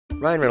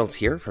Ryan Reynolds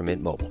here from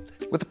Mint Mobile.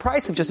 With the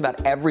price of just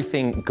about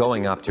everything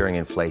going up during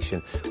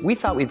inflation, we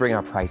thought we'd bring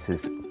our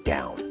prices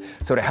down.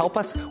 So to help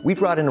us, we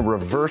brought in a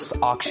reverse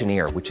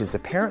auctioneer, which is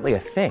apparently a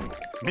thing.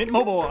 Mint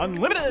Mobile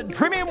Unlimited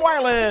Premium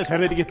Wireless. How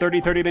to get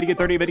 30, 30, bit to get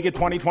 30, bit to get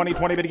 20, 20,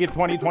 20, bit to get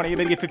 20, 20,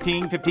 bit to get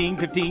 15, 15,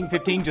 15,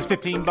 15, just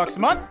 $15 a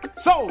month?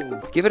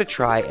 Sold! Give it a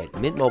try at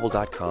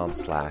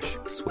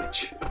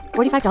mintmobile.com/switch.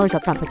 $45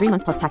 up front for 3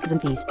 months plus taxes and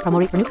fees. Promo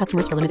rate for new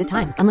customers for limited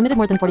time. Unlimited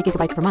more than 40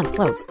 gigabytes per month.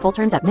 Slows full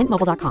terms at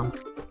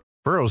mintmobile.com.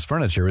 Burrow's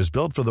furniture is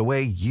built for the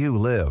way you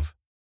live.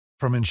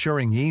 From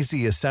ensuring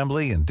easy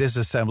assembly and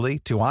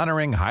disassembly to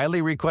honoring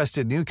highly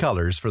requested new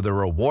colors for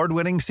their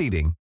award-winning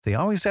seating, they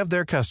always have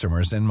their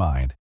customers in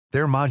mind.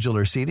 Their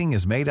modular seating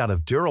is made out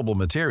of durable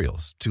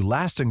materials to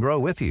last and grow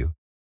with you.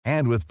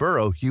 And with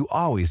Burrow, you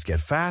always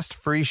get fast,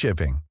 free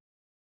shipping.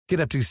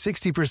 Get up to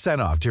 60%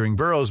 off during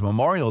Burrow's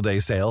Memorial Day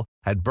sale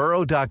at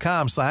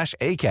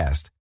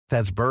burrow.com/ACAST.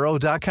 That's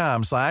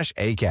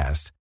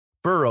burrow.com/ACAST.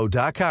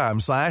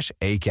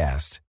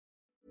 burrow.com/ACAST.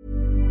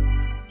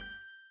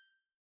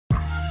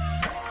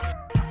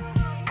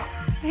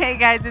 Hey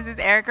guys, this is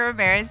Erica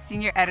Ramirez,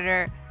 senior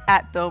editor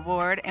at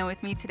Billboard, and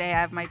with me today I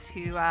have my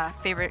two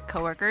favorite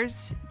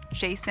coworkers,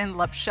 Jason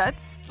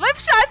Lipschutz.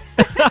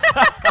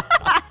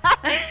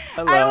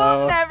 Hello. I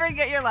will never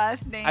get your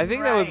last name. I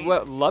think right. that was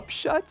what,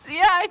 Lupschutz?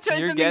 Yeah, I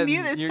tried something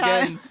new this you're time.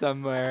 You're getting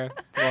somewhere.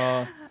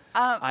 Well,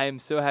 I am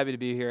so happy to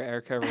be here,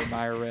 Erica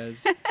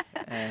Ramirez,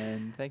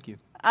 and thank you.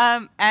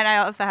 And I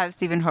also have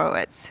Stephen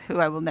Horowitz, who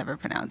I will never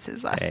pronounce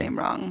his last name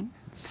wrong.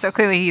 So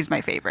clearly he's my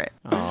favorite.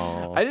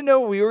 Oh. I didn't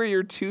know we were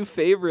your two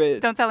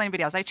favorite. Don't tell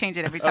anybody else. I change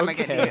it every time I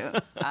get new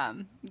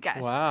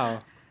guests.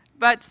 Wow.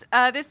 But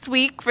this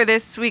week, for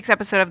this week's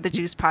episode of the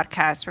Juice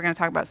Podcast, we're going to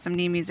talk about some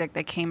new music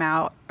that came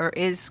out or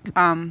is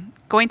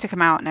going to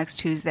come out next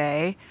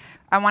Tuesday.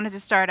 I wanted to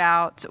start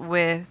out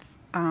with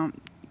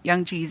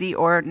Young Jeezy,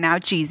 or now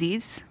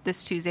Jeezy's.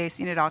 This Tuesday,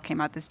 Seen It All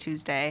came out this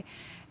Tuesday.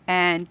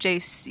 And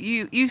Jace,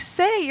 you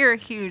say you're a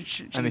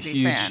huge Jeezy fan. I'm a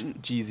huge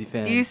Jeezy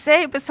fan. You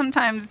say, but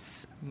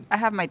sometimes I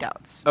have my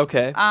doubts.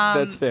 Okay,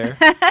 that's fair.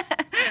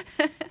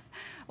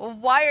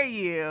 Why are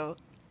you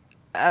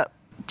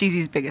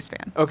Jeezy's biggest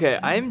fan? Okay,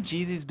 I'm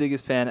Jeezy's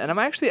biggest fan, and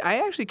I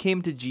actually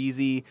came to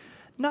Jeezy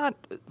not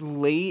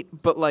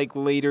late, but like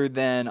later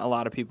than a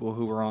lot of people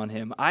who were on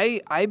him.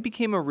 I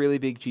became a really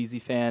big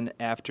Jeezy fan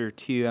after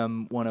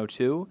TM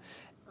 102.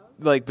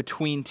 Like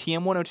between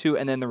TM 102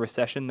 and then The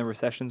Recession. The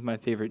Recession's my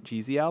favorite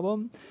Jeezy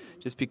album,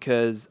 just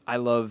because I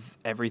love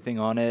everything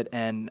on it,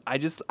 and I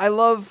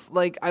love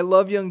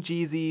Young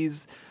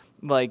Jeezy's,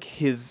 like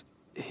his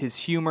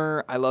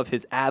humor. I love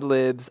his ad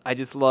libs. I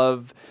just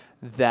love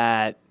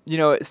that. You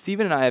know,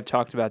 Steven and I have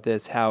talked about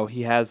this, how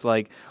he has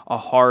like a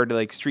hard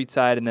like street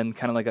side and then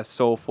kind of like a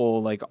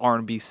soulful like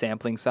R&B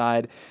sampling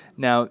side.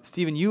 Now,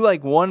 Steven, you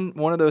like one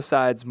of those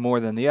sides more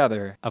than the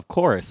other. Of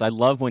course. I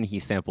love when he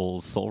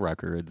samples soul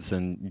records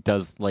and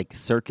does like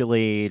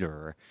Circulate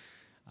or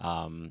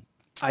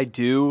I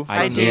do.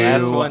 I From do. The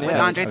last one, With yes.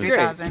 Andre I was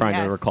 3000. trying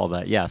yes. to recall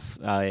that. Yes.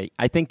 I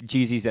think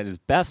Jeezy's at his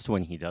best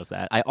when he does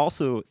that. I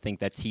also think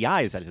that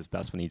T.I. is at his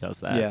best when he does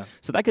that. Yeah.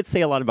 So that could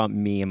say a lot about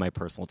me and my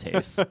personal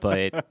tastes,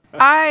 but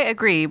I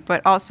agree,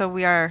 but also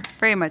we are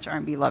very much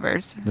R&B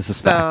lovers. This is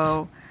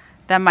so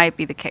that might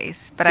be the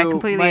case, but I So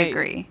completely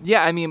agree.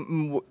 Yeah, I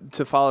mean,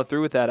 to follow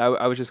through with that,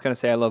 I was just going to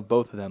say I love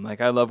both of them.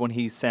 Like, I love when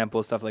he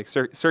samples stuff like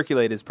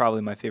Circulate is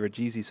probably my favorite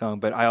Jeezy song,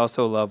 but I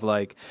also love,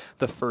 like,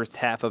 the first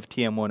half of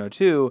TM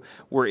 102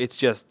 where he's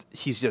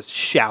just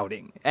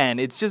shouting. And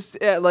it's just,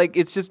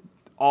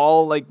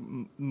 all, like,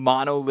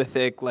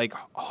 monolithic, like,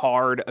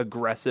 hard,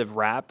 aggressive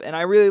rap. And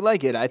I really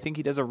like it. I think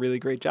he does a really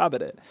great job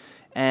at it.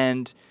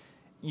 And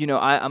you know,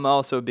 I'm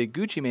also a big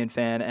Gucci Mane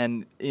fan,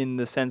 and in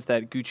the sense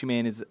that Gucci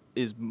Mane is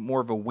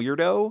more of a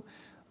weirdo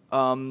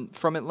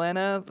from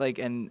Atlanta, like,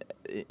 and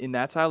in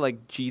that style,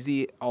 like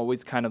Jeezy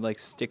always kind of like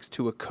sticks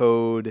to a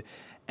code,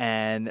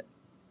 and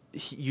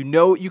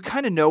you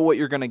kind of know what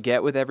you're gonna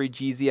get with every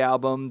Jeezy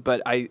album,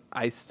 but I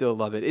still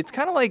love it. It's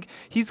kind of like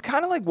he's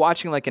kind of like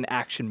watching like an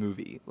action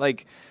movie,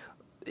 like.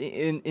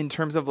 In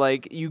terms of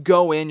like you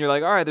go in, you're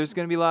like, all right, there's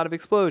going to be a lot of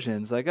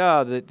explosions. Like,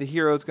 the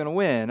hero's going to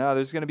win. Oh,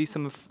 there's going to be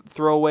some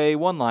throwaway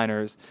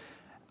one-liners,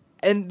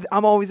 and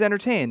I'm always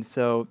entertained.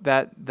 So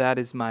that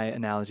is my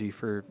analogy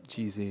for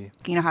Jeezy.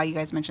 You know how you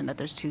guys mentioned that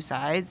there's two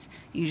sides.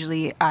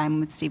 Usually,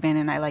 I'm with Steven,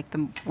 and I like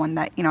the one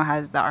that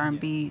has the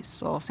R&B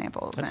soul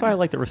samples. that's why I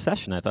like The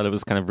Recession. I thought it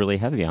was kind of really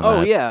heavy on that.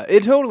 Oh yeah,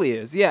 it totally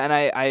is. Yeah, and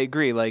I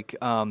agree. Like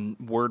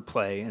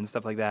wordplay and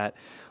stuff like that.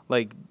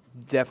 Like.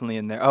 Definitely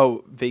in there.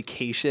 Oh,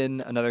 Vacation,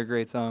 another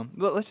great song.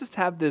 Let's just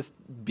have this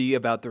be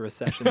about The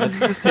Recession. Let's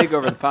just take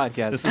over the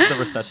podcast. This is The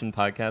Recession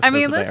podcast. I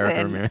mean, hosted by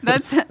Erica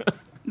listen, Ramirez.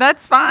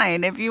 that's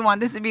fine. If you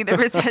want this to be The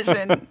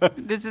Recession,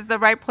 this is the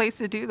right place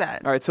to do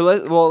that. All right, so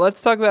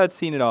let's talk about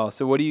Seen It All.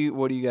 So what do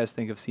you guys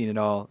think of Seen It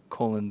All,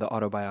 the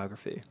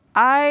autobiography?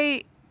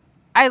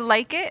 I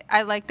like it.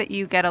 I like that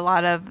you get a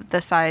lot of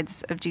the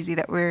sides of Jeezy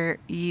that we're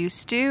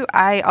used to.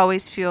 I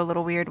always feel a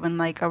little weird when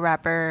like a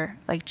rapper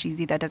like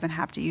Jeezy that doesn't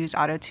have to use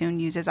autotune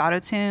uses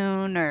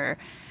autotune, or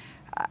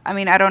I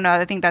mean, I don't know.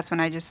 I think that's when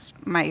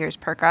my ears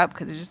perk up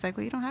because it's just like,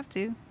 well, you don't have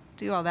to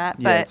do all that.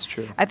 Yeah, but that's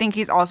true. I think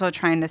he's also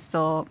trying to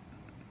still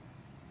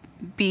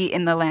be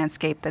in the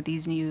landscape that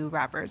these new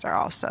rappers are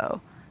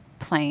also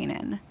playing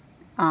in.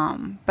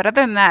 But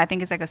other than that, I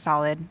think it's like a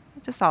solid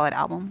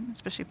album,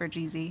 especially for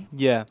Jeezy.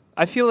 Yeah,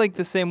 I feel like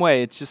the same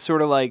way. It's just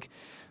sort of like,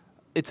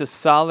 it's a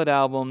solid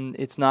album.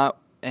 It's not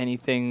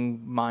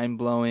anything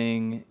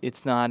mind-blowing.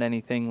 It's not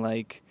anything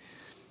like,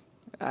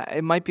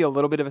 it might be a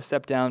little bit of a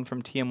step down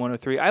from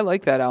TM103. I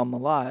like that album a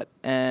lot.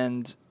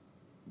 And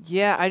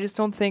yeah, I just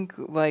don't think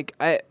like,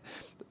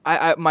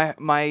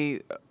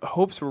 my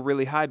hopes were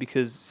really high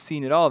because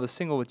Seen It All, the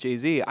single with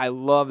Jay-Z, I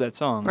love that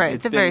song. Right,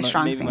 it's a very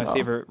strong maybe single. My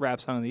favorite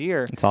rap song of the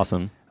year. It's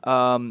awesome.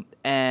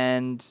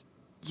 And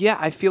yeah,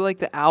 I feel like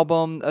the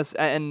album,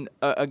 and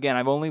again,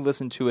 I've only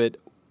listened to it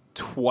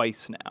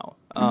twice now.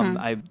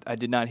 I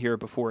did not hear it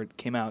before it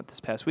came out this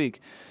past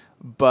week,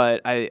 but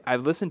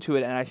I've listened to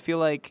it and I feel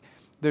like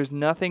there's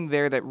nothing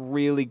there that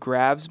really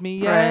grabs me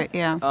yet. Right,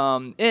 yeah.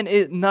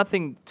 And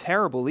nothing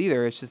terrible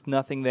either. It's just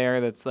nothing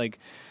there that's like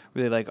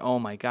really like, oh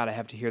my God, I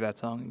have to hear that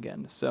song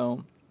again.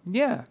 So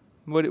yeah,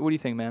 what do you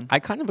think, man? I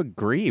kind of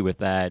agree with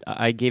that.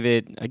 I gave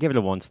it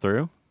a once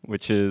through,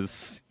 which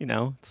is,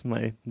 it's the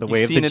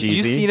way of the Jeezy.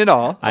 You've seen it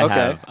all. I okay.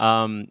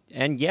 have.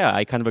 And yeah,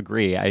 I kind of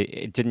agree.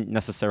 It didn't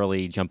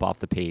necessarily jump off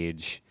the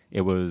page.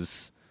 It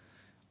was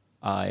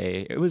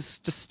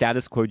just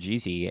status quo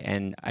Jeezy,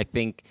 and I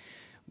think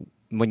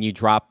when you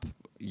drop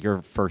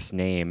your first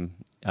name,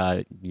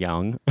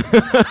 Young,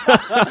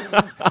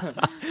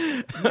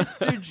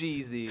 Mr.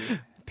 Jeezy.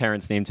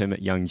 Parents named him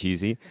Young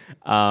Jeezy.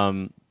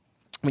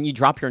 When you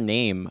drop your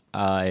name,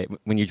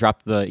 when you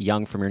drop the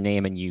Young from your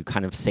name and you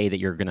kind of say that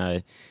you're going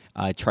to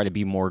try to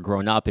be more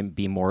grown up and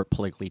be more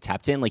politically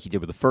tapped in like you did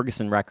with the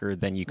Ferguson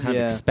record, then you kind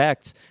of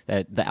expect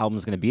that the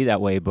album's going to be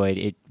that way, but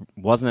it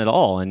wasn't at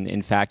all. And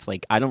in fact,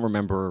 like, I don't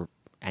remember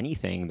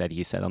anything that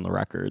he said on the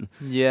record,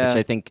 which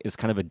I think is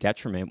kind of a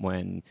detriment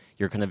when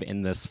you're kind of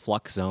in this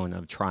flux zone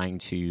of trying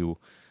to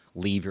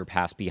leave your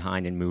past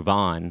behind and move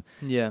on.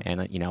 Yeah.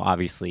 And,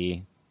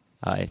 obviously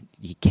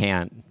he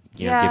can't,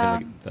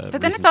 given the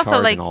but then recent it's also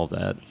charge like and all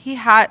that. He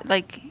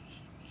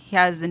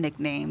has the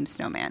nickname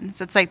Snowman.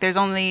 So it's like there's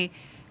only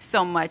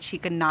so much he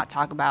could not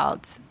talk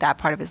about that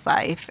part of his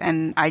life.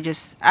 And I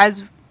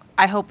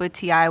hope with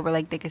T.I. where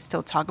like they could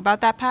still talk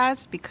about that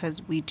past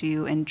because we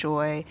do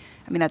enjoy,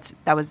 I mean,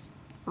 that was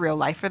real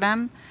life for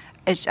them.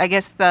 I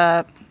guess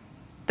the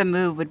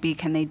move would be,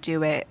 can they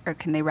do it or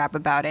can they rap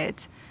about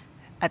it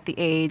at the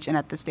age and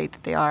at the state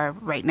that they are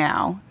right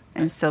now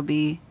and still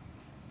be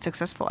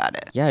successful at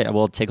it? Yeah,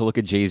 well, take a look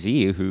at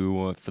Jay-Z,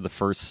 who for the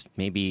first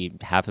maybe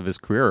half of his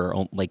career,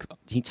 like,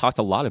 he talked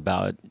a lot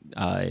about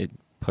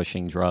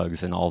pushing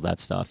drugs and all that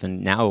stuff.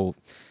 And now,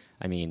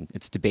 I mean,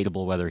 it's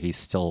debatable whether he's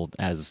still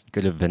as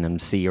good of an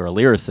MC or a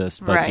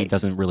lyricist, but he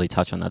doesn't really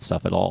touch on that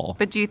stuff at all.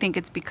 But do you think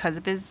it's because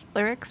of his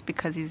lyrics?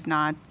 Because he's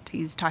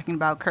talking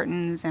about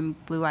curtains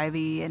and Blue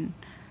Ivy and...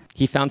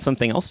 He found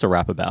something else to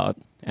rap about.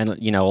 And,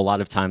 a lot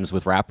of times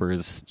with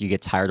rappers, you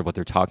get tired of what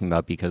they're talking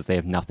about because they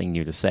have nothing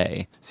new to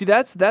say. See,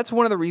 that's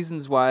one of the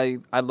reasons why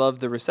I love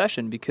The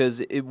Recession, because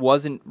it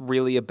wasn't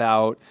really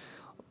about,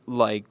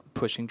 like,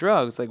 pushing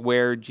drugs, like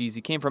where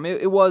Jeezy came from.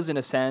 It was in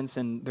a sense,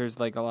 and there's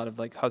like a lot of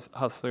like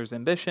Hustler's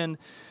Ambition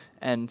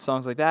and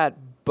songs like that.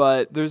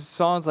 But there's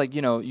songs like,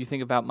 you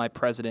think about My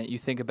President, you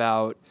think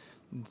about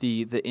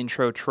the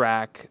intro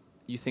track,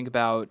 you think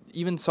about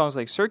even songs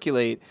like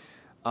Circulate.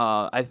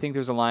 I think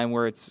there's a line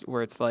where it's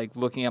like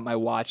looking at my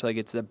watch like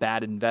it's a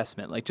bad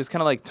investment, like just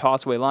kind of like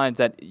toss away lines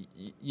that,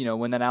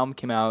 when that album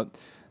came out,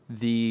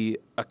 the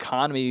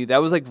economy, that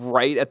was like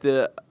right at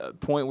the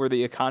point where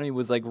the economy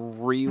was like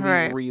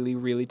really, really,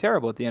 really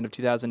terrible at the end of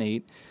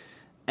 2008.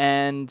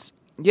 And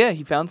yeah,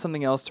 he found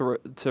something else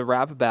to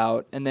rap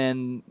about. And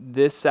then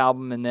this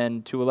album, and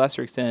then to a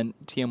lesser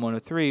extent,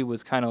 TM103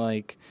 was kind of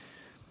like,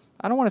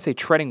 I don't want to say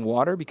treading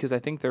water because I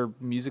think they're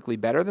musically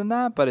better than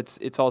that, but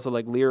it's also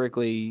like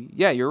lyrically,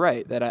 yeah, you're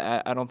right, that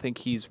I don't think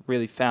he's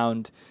really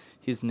found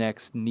his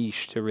next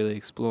niche to really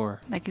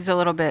explore. Like he's a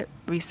little bit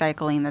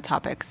recycling the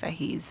topics that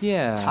he's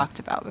talked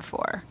about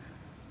before.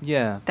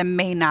 Yeah. That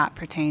may not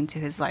pertain to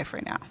his life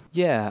right now.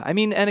 Yeah. I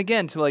mean, and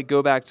again, to like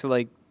go back to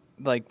like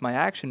my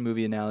action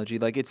movie analogy,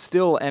 like it's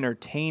still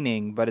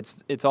entertaining, but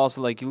it's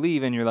also like you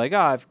leave and you're like,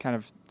 I've kind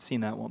of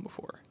seen that one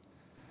before.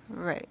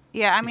 Right.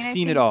 Yeah, I mean, I've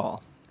seen it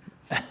all.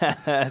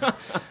 as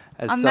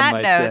on some that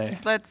might note, say.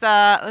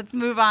 let's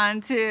move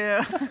on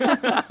to.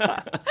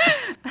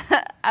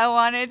 I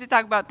wanted to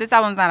talk about this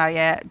album's not out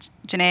yet.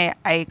 Jhene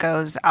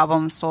Aiko's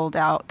album Sold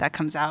Out that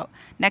comes out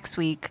next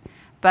week,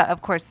 but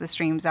of course the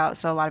stream's out,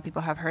 so a lot of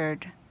people have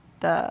heard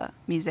the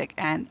music.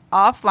 And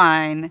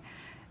offline,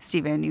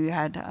 Steven, you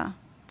had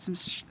some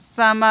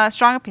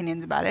strong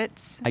opinions about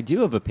it. I do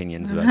have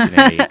opinions about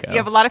Jhene Aiko. You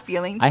have a lot of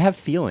feelings. I have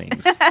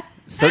feelings.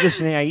 So does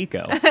Jhene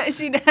Aiko.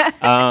 She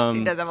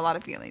does have a lot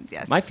of feelings,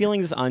 yes. My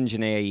feelings on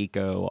Jhene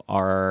Aiko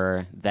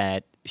are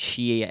that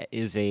she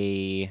is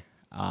a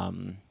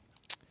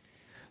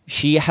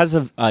She has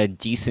a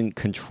decent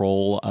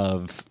control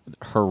of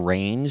her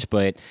range,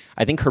 but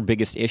I think her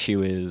biggest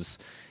issue is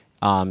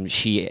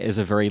she is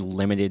a very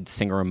limited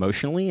singer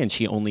emotionally, and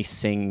she only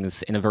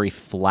sings in a very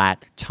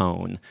flat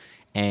tone.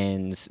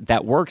 And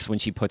that works when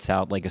she puts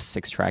out like a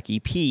 6-track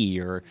EP,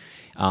 or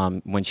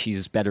when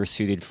she's better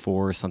suited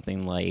for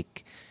something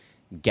like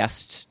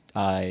guest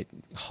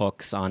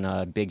hooks on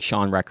a Big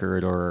Sean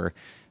record, or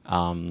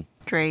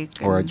Drake,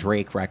 or a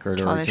Drake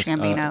record, or just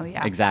Gambino,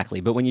 yeah.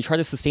 Exactly. But when you try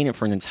to sustain it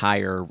for an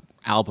entire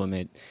album,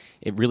 it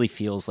really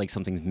feels like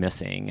something's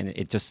missing, and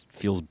it just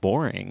feels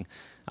boring.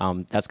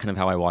 That's kind of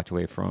how I walked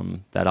away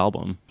from that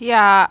album.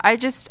 Yeah,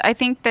 I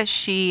think that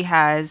she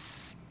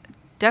has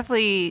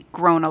definitely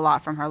grown a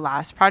lot from her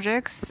last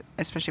projects,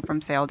 especially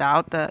from Sailed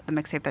Out, the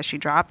mixtape that she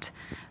dropped.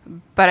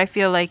 But I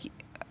feel like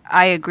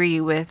I agree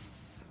with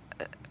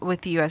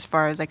you as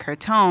far as like her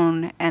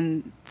tone,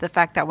 and the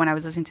fact that when I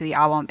was listening to the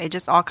album, it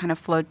just all kind of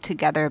flowed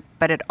together,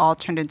 but it all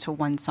turned into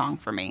one song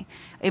for me.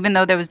 Even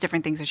though there was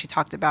different things that she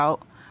talked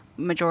about,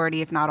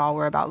 majority, if not all,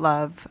 were about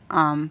love.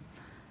 And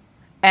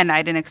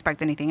I didn't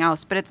expect anything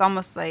else. But it's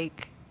almost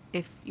like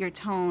if your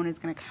tone is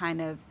going to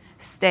kind of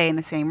stay in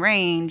the same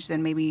range,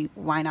 then maybe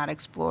why not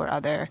explore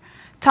other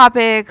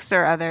topics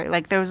or other,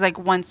 like there was like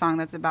one song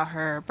that's about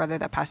her brother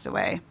that passed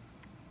away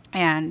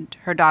and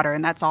her daughter,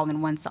 and that's all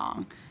in one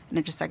song. And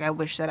it's just like, I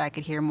wish that I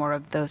could hear more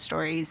of those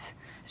stories,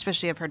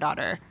 especially of her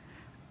daughter,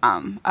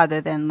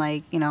 other than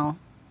like, you know,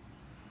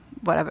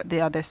 whatever the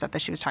other stuff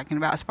that she was talking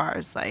about as far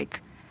as like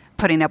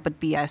putting up with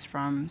BS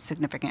from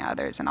significant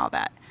others and all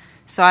that.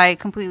 So I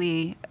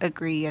completely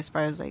agree as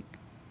far as like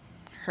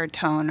her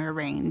tone, her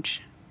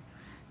range.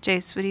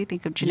 Jace, what do you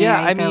think of Jhene?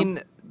 Yeah, Aiko? I mean,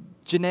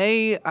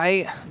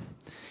 Jhene,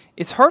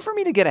 it's hard for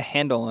me to get a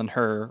handle on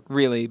her,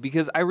 really,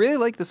 because I really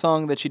like the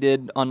song that she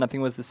did on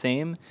Nothing Was the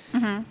Same.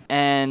 Mm-hmm.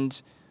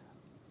 And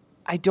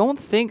I don't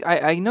think,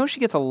 I know she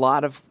gets a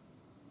lot of,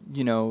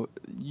 you know,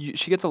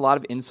 she gets a lot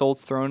of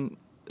insults thrown,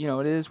 you know,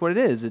 it is what it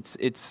is.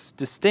 It's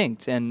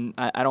distinct, and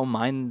I don't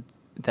mind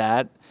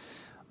that.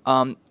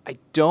 I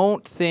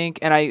don't think,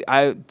 and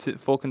I to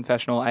full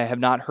confessional, I have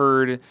not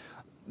heard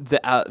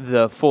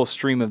the full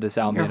stream of this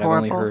album You're yet. I've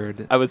only horrible.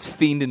 heard. I was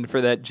fiending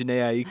for that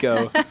Jhene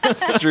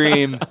Aiko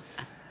stream.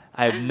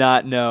 I've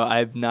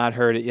not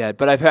heard it yet,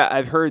 but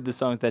I've heard the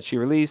songs that she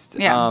released.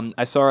 Yeah.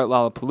 I saw her at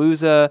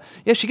Lollapalooza.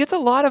 Yeah, she gets a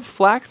lot of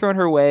flack thrown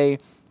her way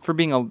for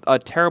being a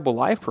terrible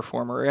live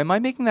performer. Am I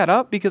making that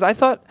up? Because I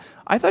thought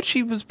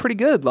she was pretty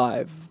good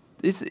live.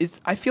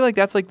 I feel like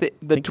that's like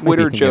the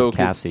Twitter joke.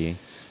 Cassie.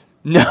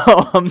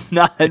 No, I'm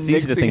not. It's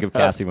easy to think of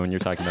up. Cassie when you're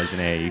talking about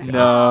Jhene Aiko.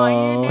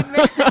 No.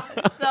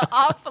 So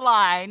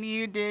offline,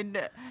 you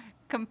did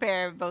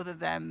compare both of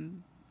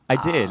them. I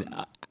did.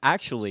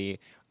 Actually,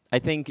 I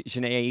think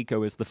Jhene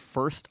Aiko is the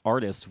first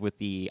artist with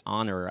the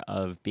honor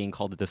of being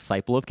called a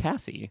disciple of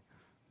Cassie.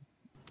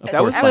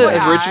 That was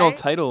the original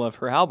title of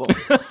her album,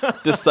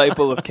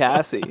 Disciple of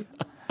Cassie.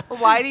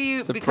 Why do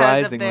you?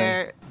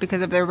 Surprisingly.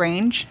 Because of their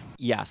range.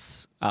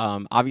 Yes.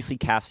 Obviously,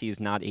 Cassie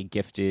is not a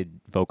gifted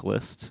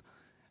vocalist.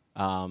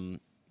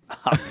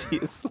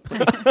 Obviously.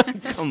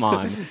 Come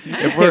on.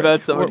 We're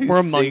about someone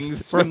we're who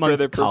sings we're for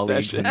their amongst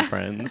colleagues profession. and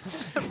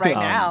friends. Right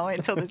now,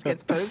 until this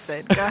gets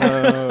posted. Go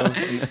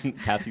ahead.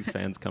 And Cassie's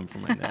fans come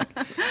from my neck.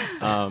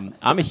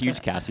 I'm a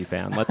huge Cassie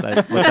fan. Let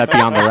that be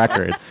on the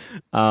record.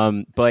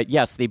 But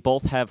yes, they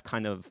both have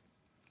kind of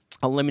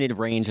a limited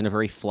range and a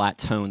very flat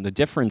tone. The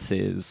difference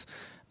is,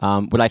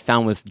 what I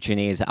found with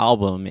Jhene's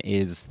album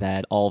is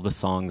that all the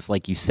songs,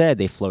 like you said,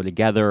 they flow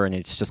together, and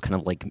it's just kind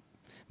of like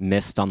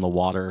mist on the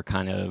water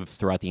kind of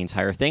throughout the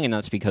entire thing. And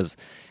that's because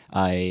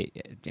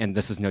and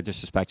this is no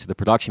disrespect to the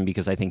production,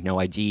 because I think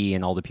No ID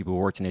and all the people who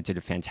worked in it did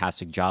a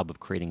fantastic job of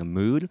creating a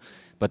mood,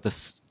 but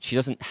she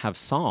doesn't have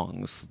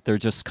songs. They're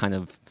just kind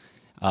of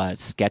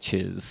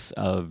sketches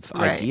of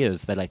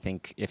ideas that I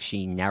think if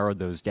she narrowed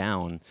those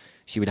down,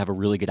 she would have a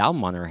really good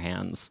album on her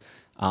hands.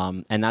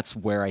 And that's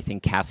where I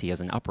think Cassie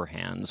has an upper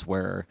hand,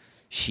 where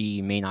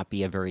she may not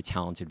be a very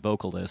talented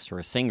vocalist or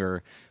a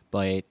singer,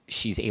 but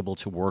she's able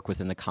to work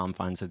within the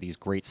confines of these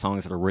great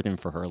songs that are written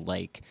for her,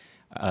 like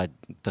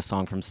the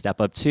song from Step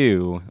Up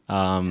 2,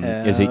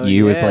 Is It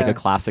You, is like a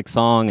classic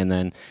song, and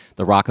then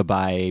the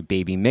Rockabye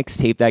Baby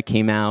mixtape that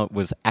came out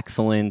was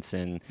excellent,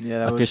 and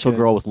Official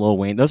Girl with Lil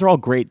Wayne. Those are all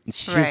great.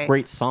 She has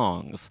great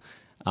songs.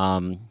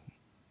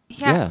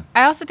 Yeah.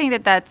 I also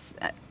think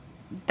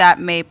that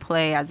may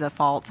play as a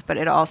fault, but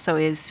it also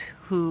is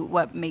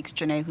what makes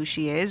Jhene who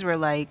she is, where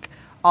like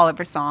all of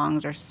her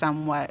songs are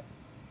somewhat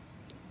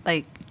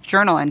like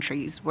journal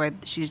entries where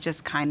she's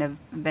just kind of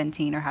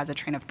venting or has a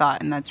train of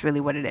thought, and that's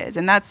really what it is.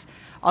 And that's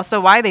also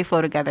why they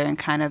flow together and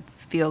kind of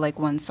feel like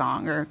one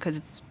song, or because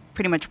it's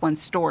pretty much one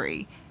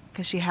story,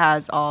 because she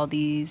has all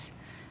these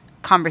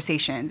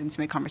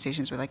intimate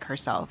conversations with like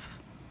herself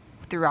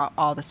throughout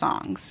all the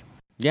songs.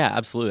 Yeah,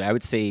 absolutely. I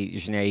would say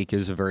Jhene Aiko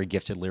is a very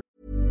gifted lyricist.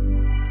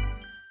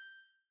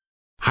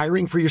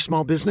 Hiring for your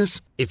small business?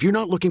 If you're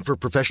not looking for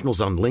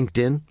professionals on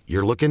LinkedIn,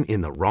 you're looking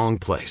in the wrong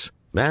place.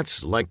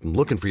 That's like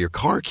looking for your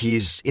car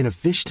keys in a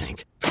fish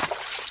tank.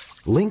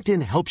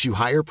 LinkedIn helps you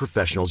hire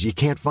professionals you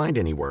can't find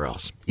anywhere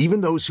else,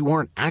 even those who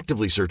aren't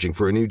actively searching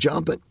for a new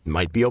job but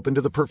might be open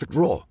to the perfect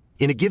role.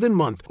 In a given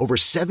month, over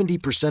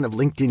 70% of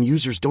LinkedIn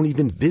users don't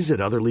even visit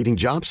other leading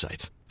job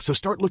sites. So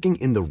start looking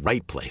in the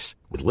right place.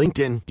 With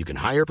LinkedIn, you can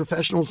hire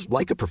professionals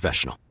like a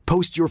professional.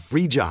 Post your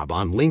free job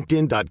on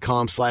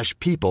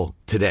linkedin.com/people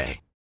today.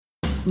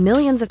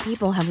 Millions of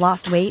people have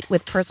lost weight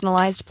with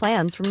personalized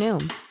plans from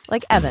Noom.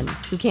 Like Evan,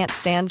 who can't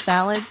stand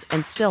salads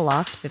and still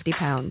lost 50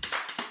 pounds.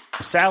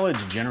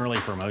 Salads generally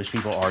for most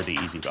people are the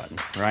easy button,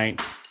 right?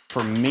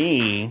 For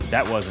me,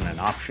 that wasn't an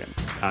option.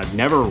 I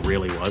never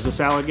really was a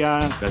salad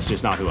guy. That's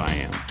just not who I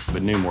am.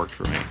 But Noom worked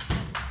for me.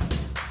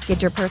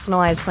 Get your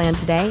personalized plan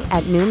today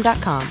at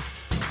Noom.com.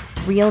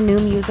 Real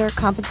Noom user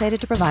compensated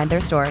to provide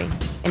their story.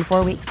 In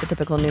 4 weeks, the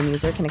typical Noom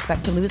user can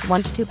expect to lose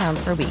 1 to 2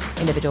 pounds per week.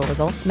 Individual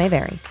results may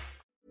vary.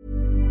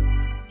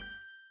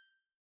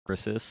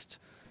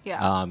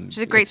 Yeah, she's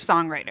a great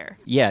songwriter.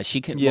 Yeah,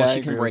 she can. Yeah, well, I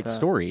she can agree with write that.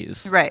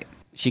 stories. Right.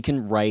 She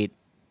can write.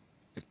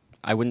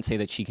 I wouldn't say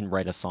that she can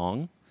write a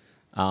song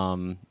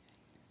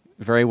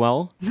very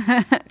well.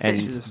 And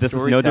She's a this is no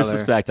storyteller.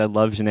 disrespect. I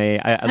love Jhene.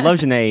 I love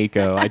Jhene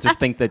Aiko. I just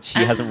think that she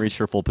hasn't reached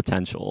her full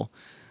potential.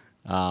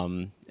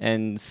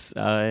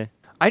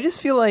 I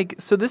just feel like,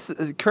 so this,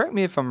 correct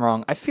me if I'm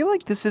wrong, I feel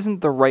like this isn't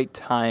the right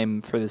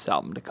time for this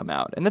album to come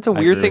out. And that's a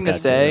weird agree thing with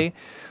to that, say. too.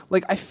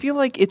 Like, I feel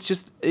like it's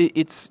just,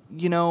 it's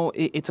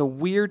a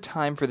weird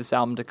time for this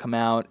album to come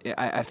out.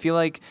 I feel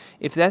like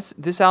if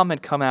this album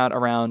had come out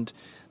around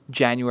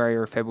January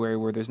or February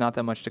where there's not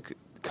that much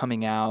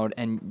coming out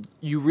and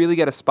you really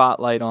get a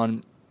spotlight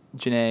on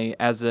Jhene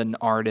as an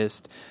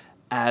artist,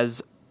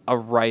 as a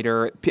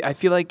writer, I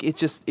feel like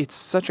it's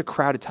such a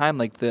crowded time.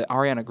 Like the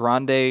Ariana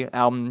Grande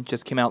album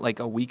just came out like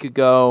a week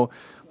ago.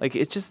 Like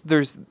it's just,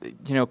 there's,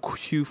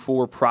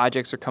 Q4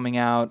 projects are coming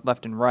out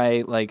left and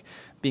right, like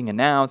being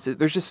announced.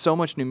 There's just so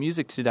much new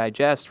music to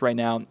digest right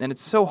now. And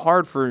it's so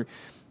hard for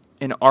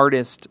an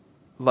artist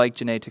like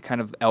Jhene to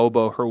kind of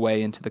elbow her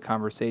way into the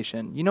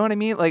conversation. You know what I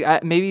mean?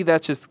 Like maybe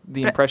that's just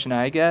the impression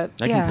I get.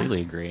 I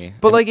completely agree.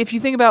 But like if you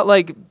think about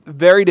like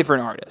very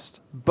different artists,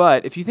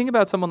 but if you think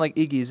about someone like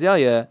Iggy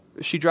Azalea,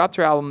 she dropped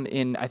her album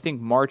in I think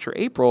March or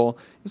April.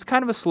 It was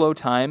kind of a slow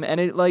time, and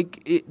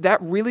that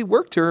really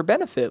worked to her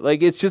benefit.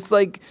 Like it's just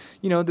like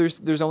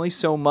there's only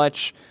so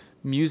much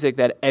music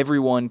that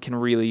everyone can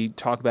really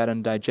talk about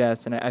and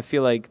digest, and I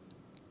feel like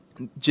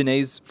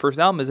Jhene's first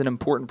album is an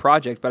important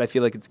project, but I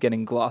feel like it's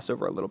getting glossed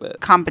over a little bit.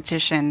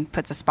 Competition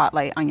puts a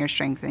spotlight on your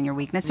strengths and your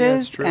weaknesses, Yeah,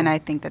 that's true. and I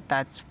think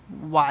that's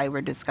why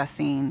we're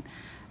discussing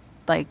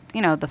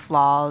the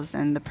flaws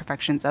and the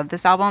perfections of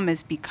this album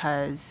is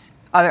because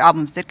other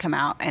albums did come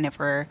out, and if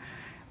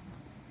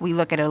we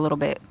look at it a little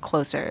bit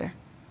closer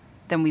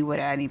than we would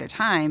at any other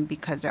time,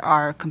 because there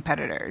are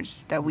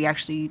competitors that we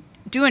actually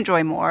do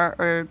enjoy more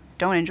or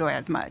don't enjoy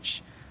as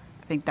much.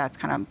 I think that's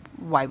kind of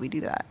why we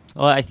do that.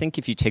 Well, I think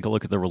if you take a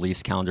look at the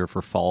release calendar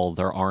for fall,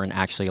 there aren't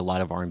actually a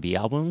lot of R&B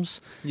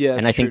albums. Yeah,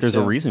 and I think there's a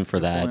too. reason for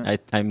That's a good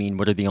that. I mean,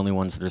 what are the only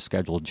ones that are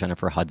scheduled?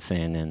 Jennifer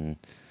Hudson and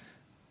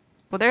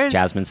there's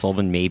Jasmine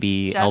Sullivan,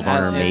 maybe. Elle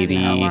Jasmine Varner, maybe.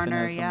 Elle Varner,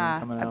 Varner, something yeah.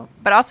 coming out.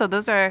 But also,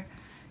 those are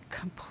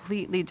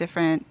completely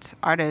different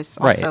artists,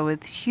 also Right.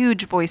 with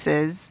huge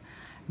voices.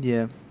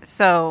 Yeah.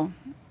 So,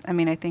 I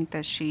mean, I think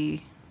that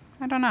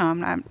I don't know. I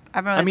haven't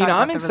really I'm thought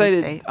about the release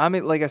excited.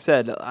 date. Like I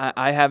said,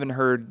 I haven't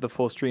heard the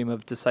full stream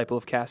of Disciple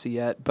of Cassie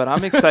yet, but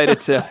I'm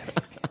excited to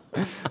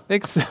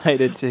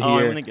excited to hear. Oh,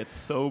 I'm gonna get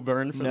so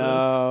burned for this.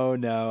 No.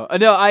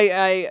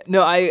 I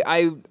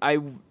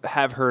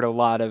have heard a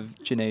lot of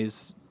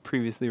Jhene's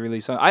previously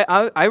released song.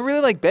 I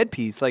really like Bed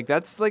Piece. Like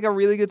that's like a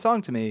really good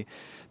song to me.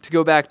 To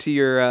go back to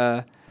your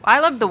I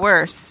love The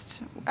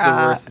Worst.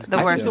 Worst is The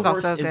good, Worst too. is The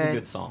also Worst good. is a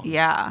good song.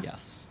 Yeah.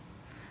 Yes.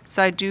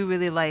 So I do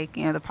really like,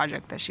 the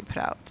project that she put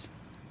out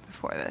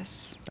before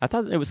this. I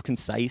thought it was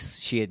concise.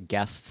 She had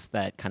guests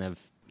that kind of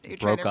You're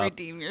trying broke to up.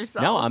 redeem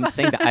yourself. No, I'm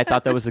saying that I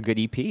thought that was a good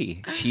EP.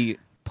 She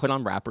put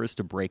on rappers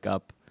to break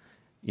up,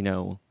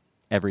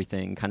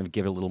 everything, kind of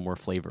give it a little more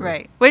flavor.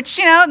 Right. Which,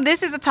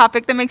 this is a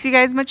topic that makes you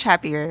guys much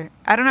happier.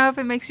 I don't know if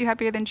it makes you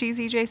happier than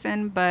Jeezy,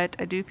 Jason, but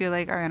I do feel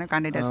like Ariana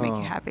Grande does make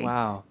you happy.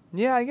 Wow.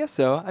 Yeah, I guess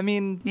so. I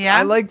mean, Yeah?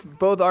 I like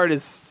both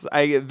artists.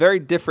 I get very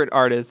different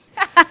artists.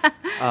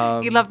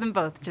 You love them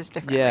both just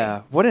differently.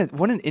 Yeah. What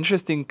an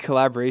interesting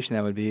collaboration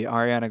that would be.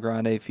 Ariana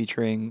Grande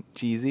featuring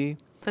Jeezy.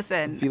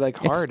 Listen, Be like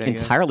hard. It's I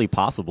guess. entirely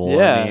possible.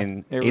 Yeah. I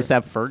mean, It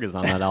ASAP Ferg is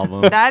on that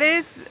album. that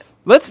is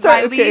Let's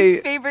start. my Okay.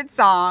 least favorite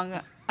song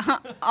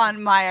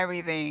on My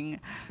Everything.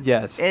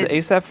 Yes, the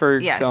is- ASAP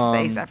Ferg yes, song.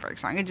 the ASAP Ferg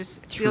song. It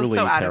just feels Truly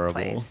so out terrible. of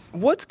place.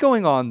 What's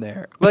going on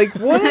there? Like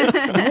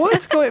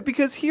what's going?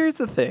 Because here's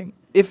the thing: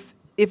 if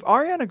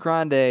Ariana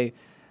Grande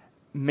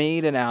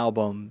made an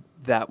album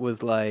that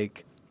was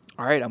like,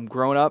 all right, I'm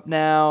grown up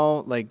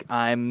now. Like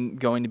I'm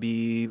going to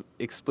be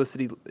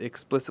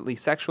explicitly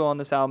sexual on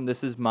this album.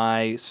 This is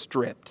my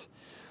stripped,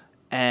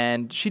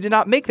 and she did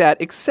not make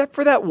that except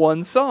for that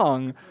one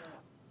song.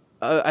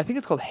 I think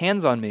it's called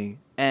 "Hands on Me,"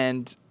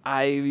 and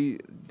I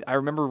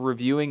remember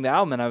reviewing the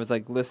album and I was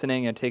like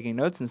listening and taking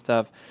notes and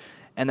stuff.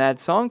 And that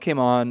song came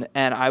on,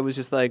 and I was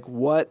just like,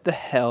 what the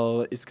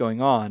hell is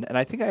going on? And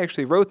I think I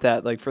actually wrote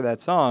that, like, for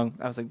that song.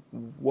 I was like,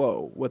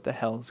 whoa, what the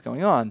hell is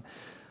going on?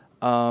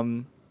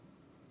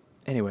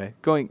 Anyway,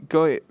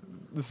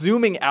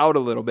 zooming out a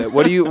little bit.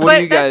 What do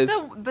you guys...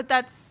 But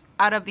that's...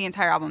 Out of the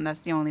entire album,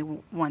 that's the only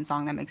one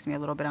song that makes me a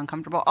little bit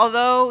uncomfortable.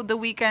 Although The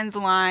Weeknd's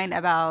line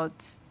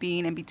about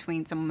being in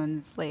between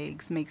someone's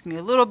legs makes me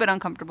a little bit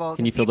uncomfortable.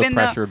 Can you feel the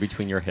pressure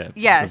between your hips?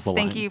 Yes,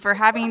 thank you for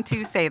having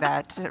to say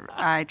that.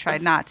 I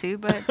tried not to,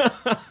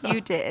 but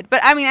you did.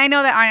 But I mean, I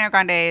know that Ariana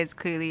Grande is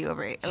clearly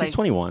over. She's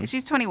 21.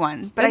 She's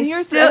 21, but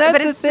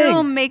it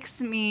still makes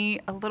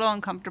me a little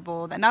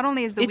uncomfortable. That not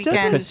only is The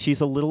Weeknd, because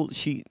she's a little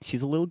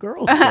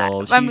girl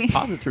still. She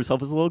posits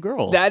herself as a little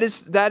girl. That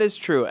is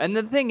true. And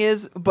the thing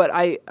is, but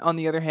on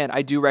the other hand,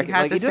 I do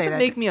recognize, like, it doesn't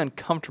make me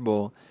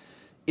uncomfortable.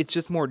 It's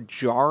just more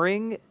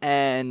jarring,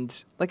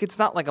 and like, it's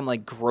not like I'm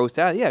like grossed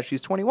out. Yeah,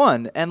 she's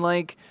 21, and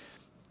like,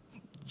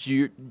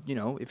 you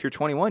know, if you're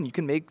 21, you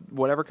can make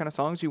whatever kind of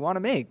songs you want to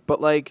make, but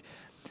like,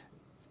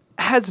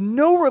 has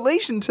no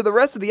relation to the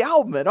rest of the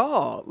album at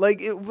all.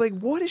 Like,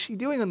 what is she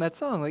doing on that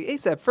song? Like,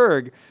 A$AP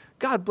Ferg,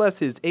 God bless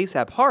his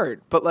A$AP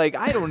heart, but like,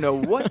 I don't know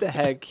what the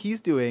heck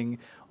he's doing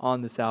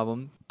on this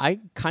album. I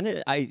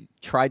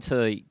tried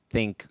to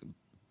think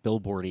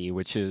Billboardy,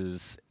 which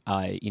is,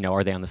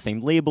 are they on the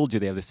same label? Do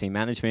they have the same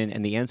management?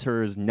 And the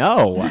answer is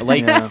no.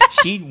 Like,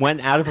 she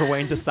went out of her way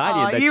and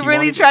decided that you she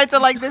really tried to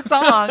like this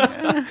song.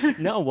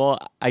 No, well,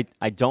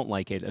 I don't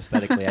like it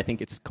aesthetically. I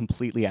think it's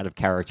completely out of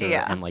character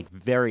and like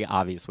very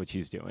obvious what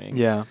she's doing.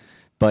 Yeah.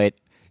 But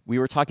we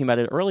were talking about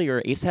it earlier.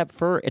 A$AP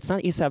Ferg, it's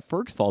not A$AP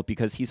Ferg's fault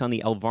because he's on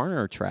the El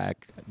Varner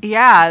track.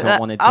 Yeah,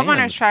 the El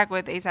Varner's track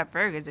with A$AP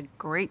Ferg is a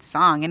great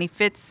song, and he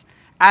fits,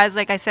 as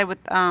like I said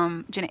with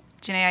Jhene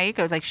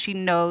Aiko, like, she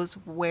knows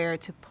where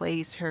to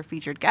place her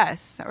featured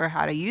guests or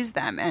how to use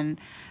them, and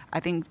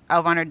I think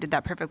El Varner did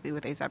that perfectly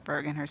with A$AP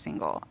Ferg and her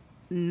single.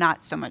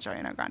 Not so much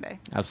Ariana Grande.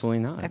 Absolutely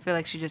not. I feel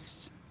like she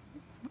just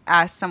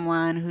asked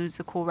someone who's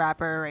a cool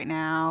rapper right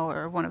now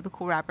or one of the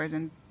cool rappers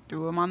and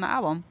threw him on the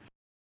album.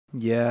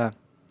 Yeah.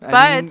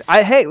 But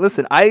hey,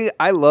 listen, I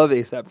love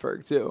A$AP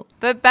Ferg too.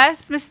 The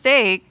Best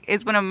Mistake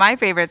is one of my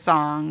favorite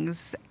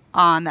songs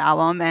on the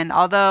album, and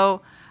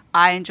although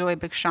I enjoy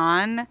Big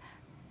Sean,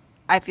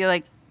 I feel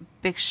like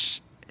Big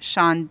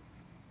Sean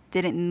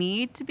didn't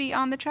need to be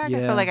on the track. Yeah.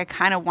 I feel like I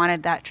kind of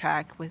wanted that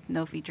track with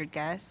no featured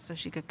guests so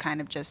she could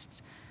kind of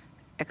just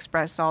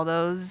express all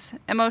those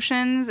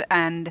emotions,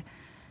 and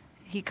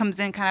he comes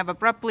in kind of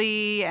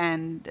abruptly,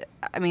 and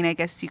I mean, I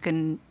guess you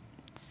can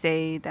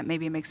say that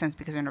maybe it makes sense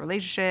because they're in a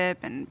relationship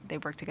and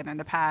they've worked together in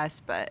the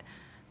past, but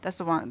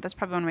that's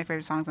probably one of my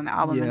favorite songs on the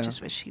album. I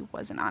just wish he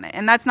wasn't on it,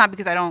 and that's not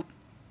because I don't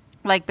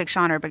like Big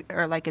Sean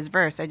or like his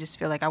verse. I just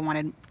feel like I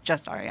wanted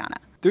just Ariana.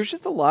 There's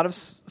just a lot of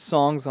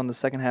songs on the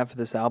second half of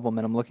this album,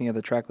 and I'm looking at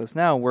the track list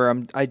now, where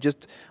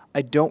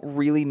I don't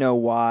really know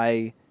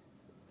why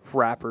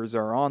rappers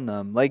are on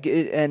them. Like,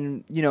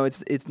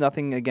 it's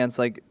nothing against,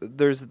 like,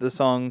 there's the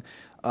song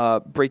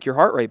 "Break Your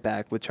Heart Right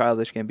Back" with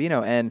Childish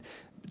Gambino, and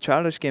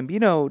Childish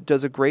Gambino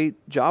does a great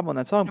job on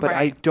that song, but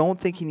I don't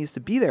think he needs to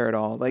be there at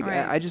all. Like,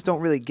 I just don't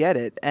really get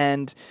it.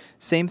 And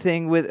same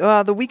thing with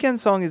the Weeknd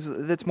song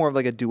that's more of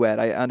like a duet.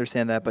 I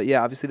understand that, but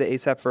yeah, obviously the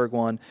A$AP Ferg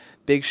one,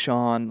 Big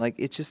Sean, like,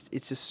 it's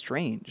just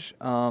strange.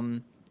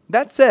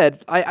 That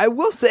said, I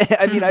will say,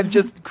 I mean, I've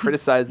just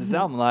criticized this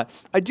album a lot.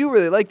 I do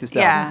really like this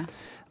album.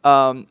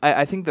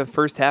 I think the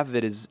first half of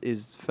it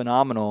is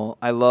phenomenal.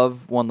 I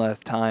love One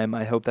Last Time.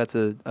 I hope that's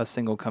a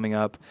single coming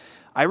up.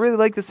 I really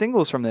like the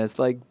singles from this.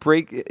 Like, all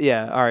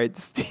right,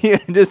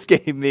 Steven just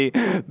gave me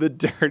the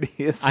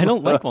dirtiest I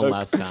don't look. like One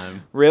Last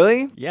Time.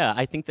 Really? Yeah,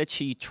 I think that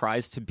she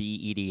tries to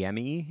be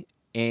EDM-y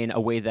in a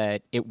way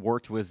that it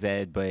worked with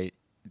Zed, but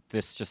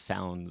this just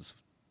sounds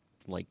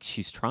like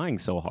she's trying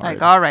so hard.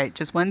 Like, all right,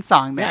 just one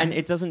song there. Yeah, and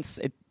it doesn't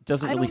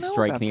really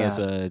strike me as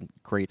a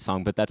great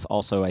song, but that's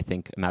also, I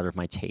think, a matter of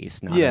my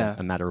taste, not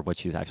a matter of what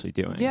she's actually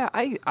doing. Yeah,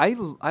 I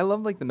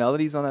love, like, the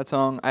melodies on that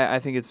song. I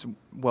think it's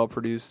well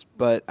produced,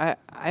 but I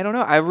don't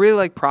know. I really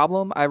like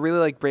Problem. I really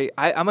like Break.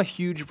 I'm a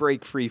huge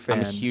Break Free fan.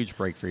 I'm a huge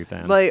Break Free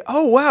fan. Like,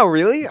 oh wow,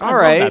 really? All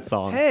right. Love that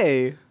song.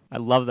 Hey. I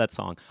love that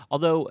song.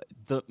 Although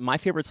my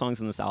favorite songs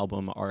in this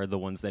album are the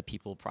ones that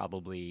people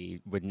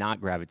probably would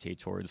not gravitate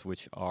towards,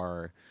 which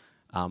are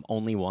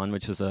Only One,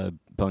 which is a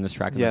bonus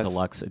track in the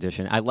deluxe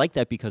edition. I like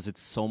that because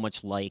it's so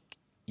much like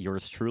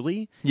Yours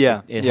Truly.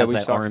 Yeah. It has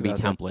that R&B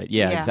template.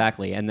 Yeah,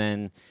 exactly. And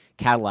then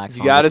Cadillac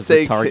song. You gotta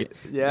say Target.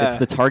 It's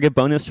the Target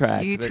bonus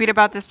track. You tweet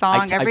about this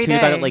song every day. I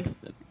tweet about it like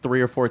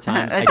 3 or 4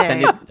 times.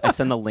 I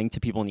send the link to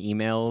people in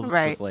emails.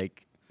 Right.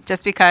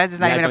 Just because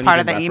it's not even a part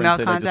of the email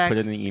context. I just put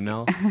it in the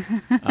email.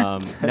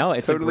 No,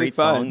 it's totally a great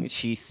song.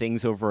 She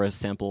sings over a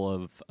sample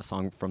of a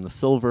song from the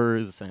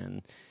Silvers,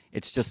 and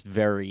it's just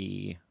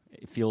it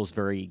feels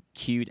very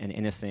cute and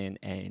innocent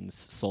and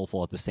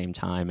soulful at the same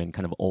time, and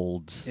kind of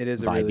old. It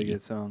is vibey. A really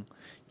good song.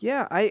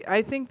 Yeah,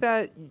 I think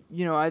that,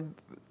 when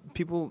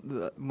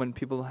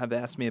people have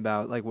asked me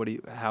about, like,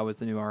 how is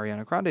the new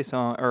Ariana Grande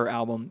song or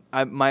album,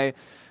 my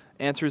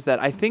answers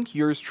that. I think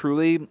Yours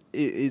Truly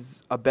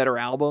is a better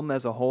album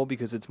as a whole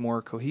because it's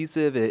more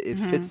cohesive. It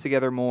fits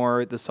together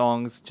more. The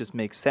songs just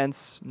make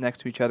sense next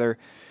to each other.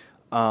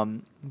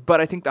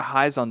 But I think the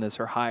highs on this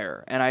are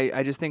higher. And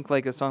I just think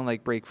like a song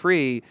like Break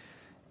Free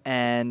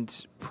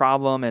and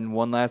Problem and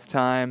One Last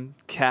Time,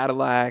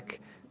 Cadillac,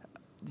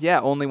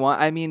 Only One.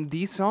 I mean,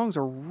 these songs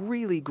are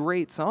really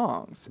great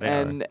songs.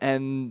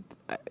 And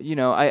you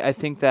know, I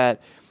think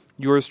that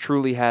Yours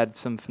Truly had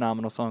some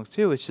phenomenal songs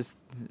too. It's just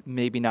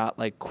maybe not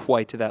like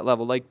quite to that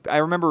level. Like I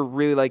remember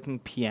really liking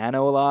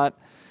Piano a lot.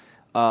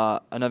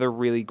 Another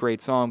really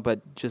great song,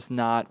 but just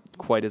not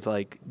quite as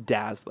like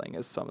dazzling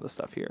as some of the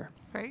stuff here.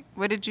 Right.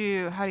 How do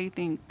you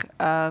think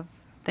of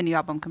the new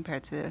album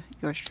compared to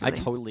Yours Truly? I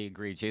totally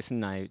agree.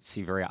 Jason and I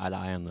see very eye to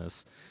eye on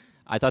this.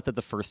 I thought that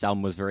the first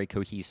album was very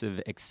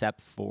cohesive,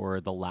 except for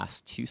the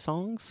last two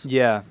songs.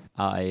 Yeah.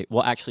 The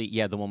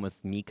one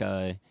with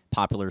Mika,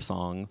 Popular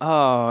Song.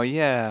 Oh,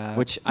 yeah.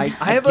 Which I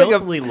have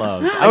guiltily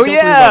love. Oh,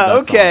 yeah.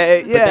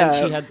 Okay. Yeah. But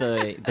then she had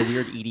the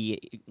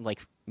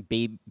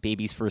weird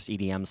baby's first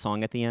EDM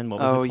song at the end. What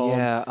was it called? Oh,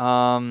 yeah.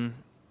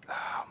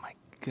 Oh, my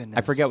goodness.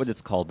 I forget what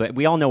it's called, but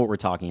we all know what we're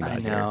talking about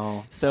here. I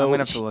know. So I'm going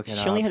to have to look it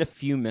up. She only had a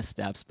few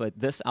missteps, but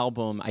this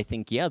album, I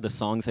think, the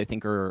songs I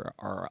think are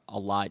a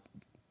lot.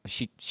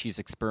 She's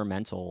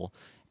experimental,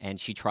 and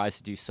she tries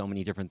to do so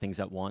many different things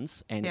at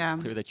once, and it's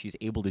clear that she's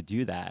able to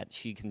do that.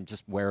 She can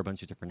just wear a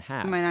bunch of different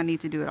hats. You might not need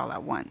to do it all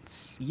at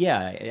once.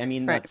 Yeah, I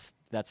mean, that's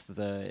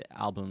the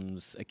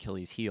album's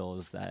Achilles heel,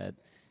 is that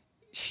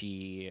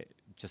she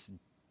just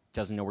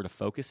doesn't know where to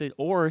focus it,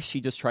 or she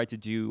just tried to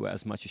do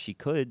as much as she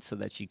could so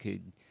that she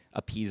could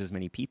appease as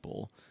many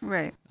people.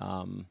 Right.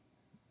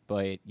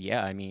 But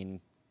yeah, I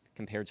mean,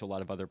 compared to a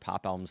lot of other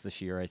pop albums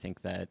this year, I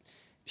think that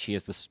she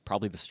has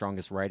probably the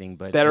strongest writing,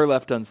 but Better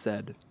Left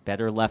Unsaid.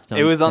 Better Left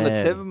Unsaid. It was on the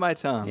tip of my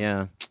tongue.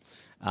 Yeah.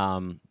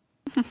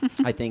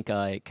 I think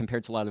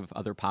compared to a lot of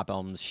other pop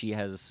albums, she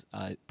has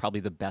probably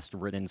the best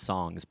written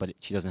songs, but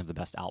she doesn't have the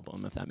best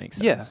album, if that makes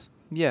sense.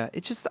 Yeah.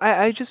 It's just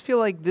I just feel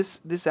like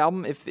this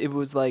album, if it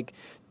was like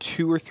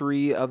 2 or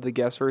 3 of the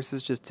guest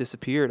verses just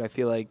disappeared, I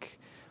feel like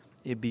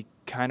it'd be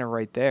kind of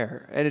right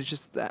there. And it's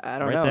just I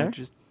don't know. There?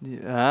 Just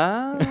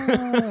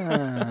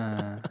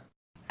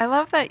I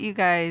love that you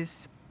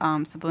guys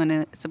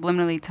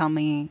subliminally tell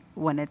me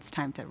when it's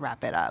time to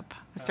wrap it up,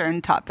 a certain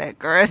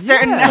topic or a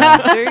certain.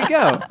 There you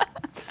go.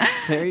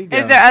 There you go.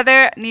 Is there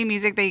other new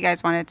music that you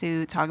guys wanted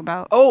to talk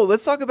about? Oh,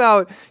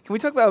 can we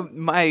talk about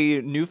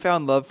my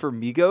newfound love for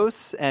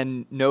Migos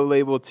and No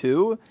Label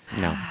 2?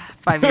 No.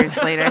 5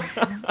 years later.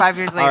 5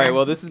 years later. All right,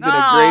 well, this has been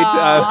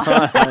a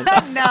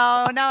great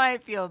No, now I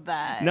feel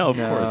bad. No, of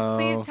course.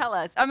 Please tell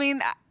us. I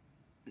mean,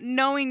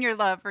 knowing your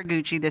love for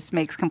Gucci, this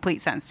makes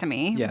complete sense to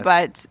me. Yes.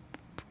 But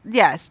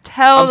yes,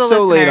 tell the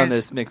listeners. I'm so late on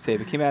this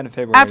mixtape. It came out in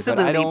February.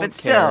 Absolutely, but I don't but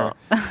care.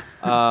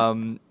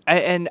 still.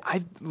 And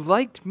I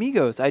liked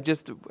Migos.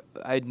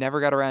 I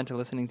never got around to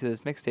listening to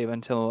this mixtape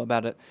until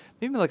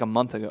maybe like a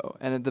month ago.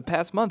 And the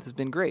past month has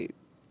been great.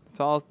 That's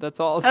all. That's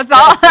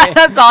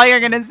all you're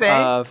gonna say.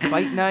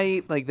 Fight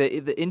Night, like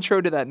the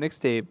intro to that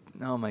mixtape.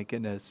 Oh my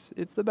goodness,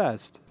 it's the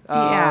best.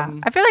 Yeah,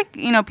 I feel like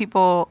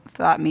people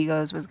thought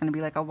Migos was gonna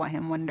be like a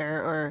one-hit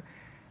wonder, or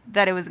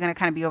that it was gonna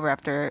kind of be over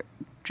after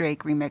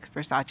Drake remixed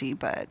Versace,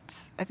 but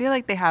I feel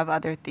like they have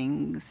other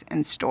things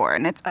in store.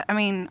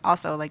 And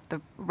also like the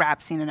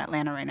rap scene in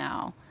Atlanta right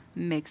now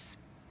makes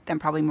them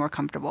probably more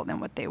comfortable than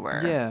what they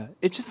were. Yeah.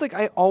 It's just like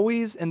I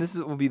always, and this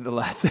will be the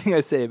last thing I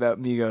say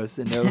about Migos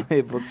and No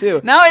Label too.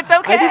 No, it's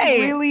okay. I just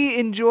really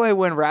enjoy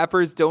when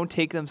rappers don't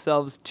take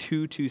themselves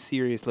too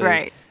seriously.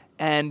 Right.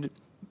 And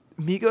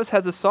Migos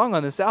has a song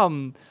on this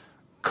album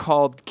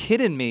called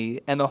Kiddin' Me,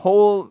 and the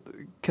whole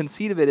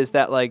conceit of it is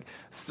that like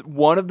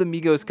one of the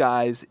Migos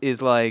guys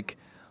is like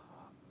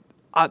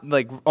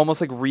almost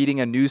like reading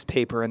a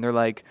newspaper, and they're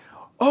like,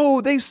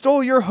 "Oh, they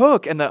stole your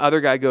hook," and the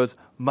other guy goes,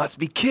 "Must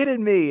be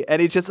kidding me,"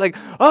 and he's just like,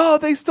 "Oh,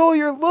 they stole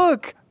your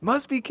look,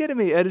 must be kidding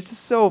me," and it's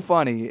just so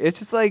funny. It's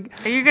just like,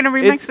 are you gonna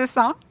remix this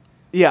song?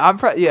 Yeah,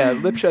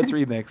 Lipshut's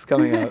remix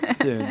coming out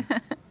soon.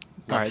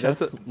 All right,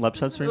 that's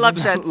Lipshut's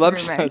remix.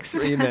 Lipshut's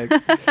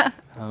remix.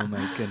 Oh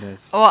my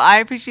goodness. Well, I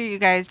appreciate you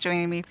guys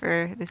joining me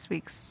for this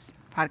week's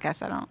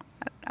podcast.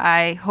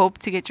 I hope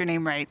to get your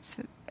name right,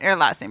 or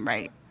last name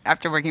right,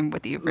 after working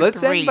with you for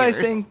 3 years. Let's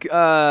end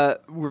by saying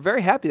we're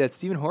very happy that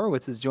Stephen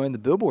Horowitz has joined the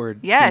Billboard.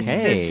 Yes, team.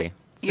 this is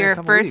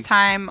your first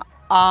time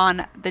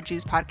on the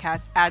Juice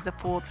podcast as a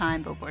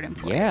full-time Billboard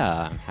employee.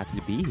 Yeah, I'm happy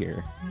to be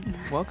here.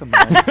 Welcome,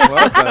 man.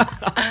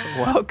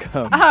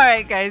 Welcome. All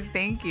right, guys.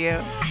 Thank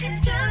you.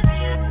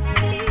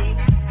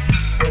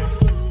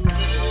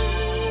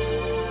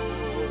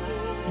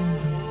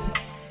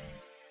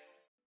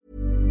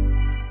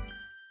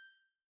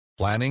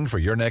 Planning for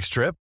your next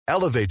trip?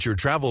 Elevate your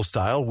travel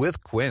style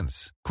with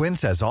Quince.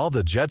 Quince has all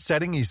the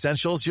jet-setting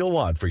essentials you'll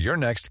want for your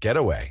next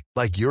getaway,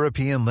 like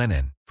European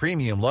linen,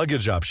 premium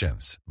luggage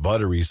options,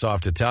 buttery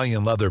soft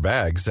Italian leather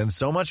bags, and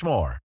so much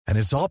more. And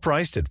it's all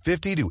priced at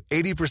 50 to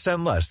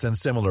 80% less than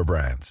similar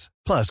brands.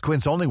 Plus,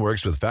 Quince only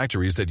works with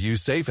factories that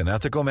use safe and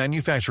ethical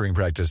manufacturing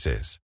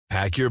practices.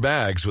 Pack your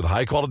bags with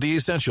high-quality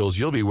essentials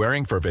you'll be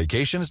wearing for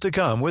vacations to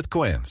come with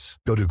Quince.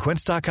 Go to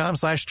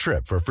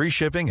quince.com/trip for free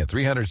shipping and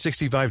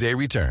 365-day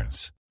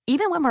returns.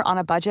 Even when we're on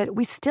a budget,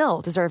 we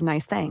still deserve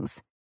nice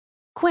things.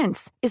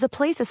 Quince is a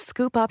place to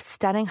scoop up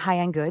stunning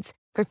high-end goods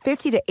for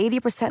 50 to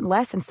 80%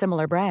 less than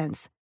similar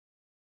brands.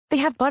 They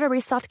have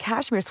buttery soft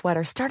cashmere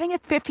sweaters starting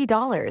at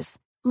 $50,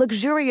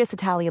 luxurious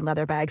Italian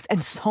leather bags,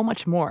 and so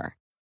much more.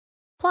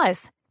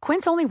 Plus,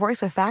 Quince only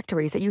works with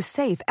factories that use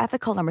safe,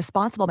 ethical, and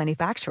responsible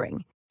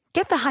manufacturing.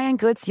 Get the high-end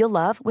goods you'll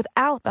love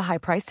without the high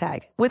price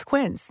tag with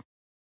Quince.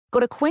 Go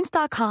to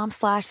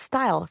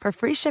quince.com/style for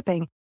free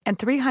shipping and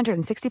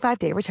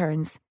 365-day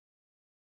returns.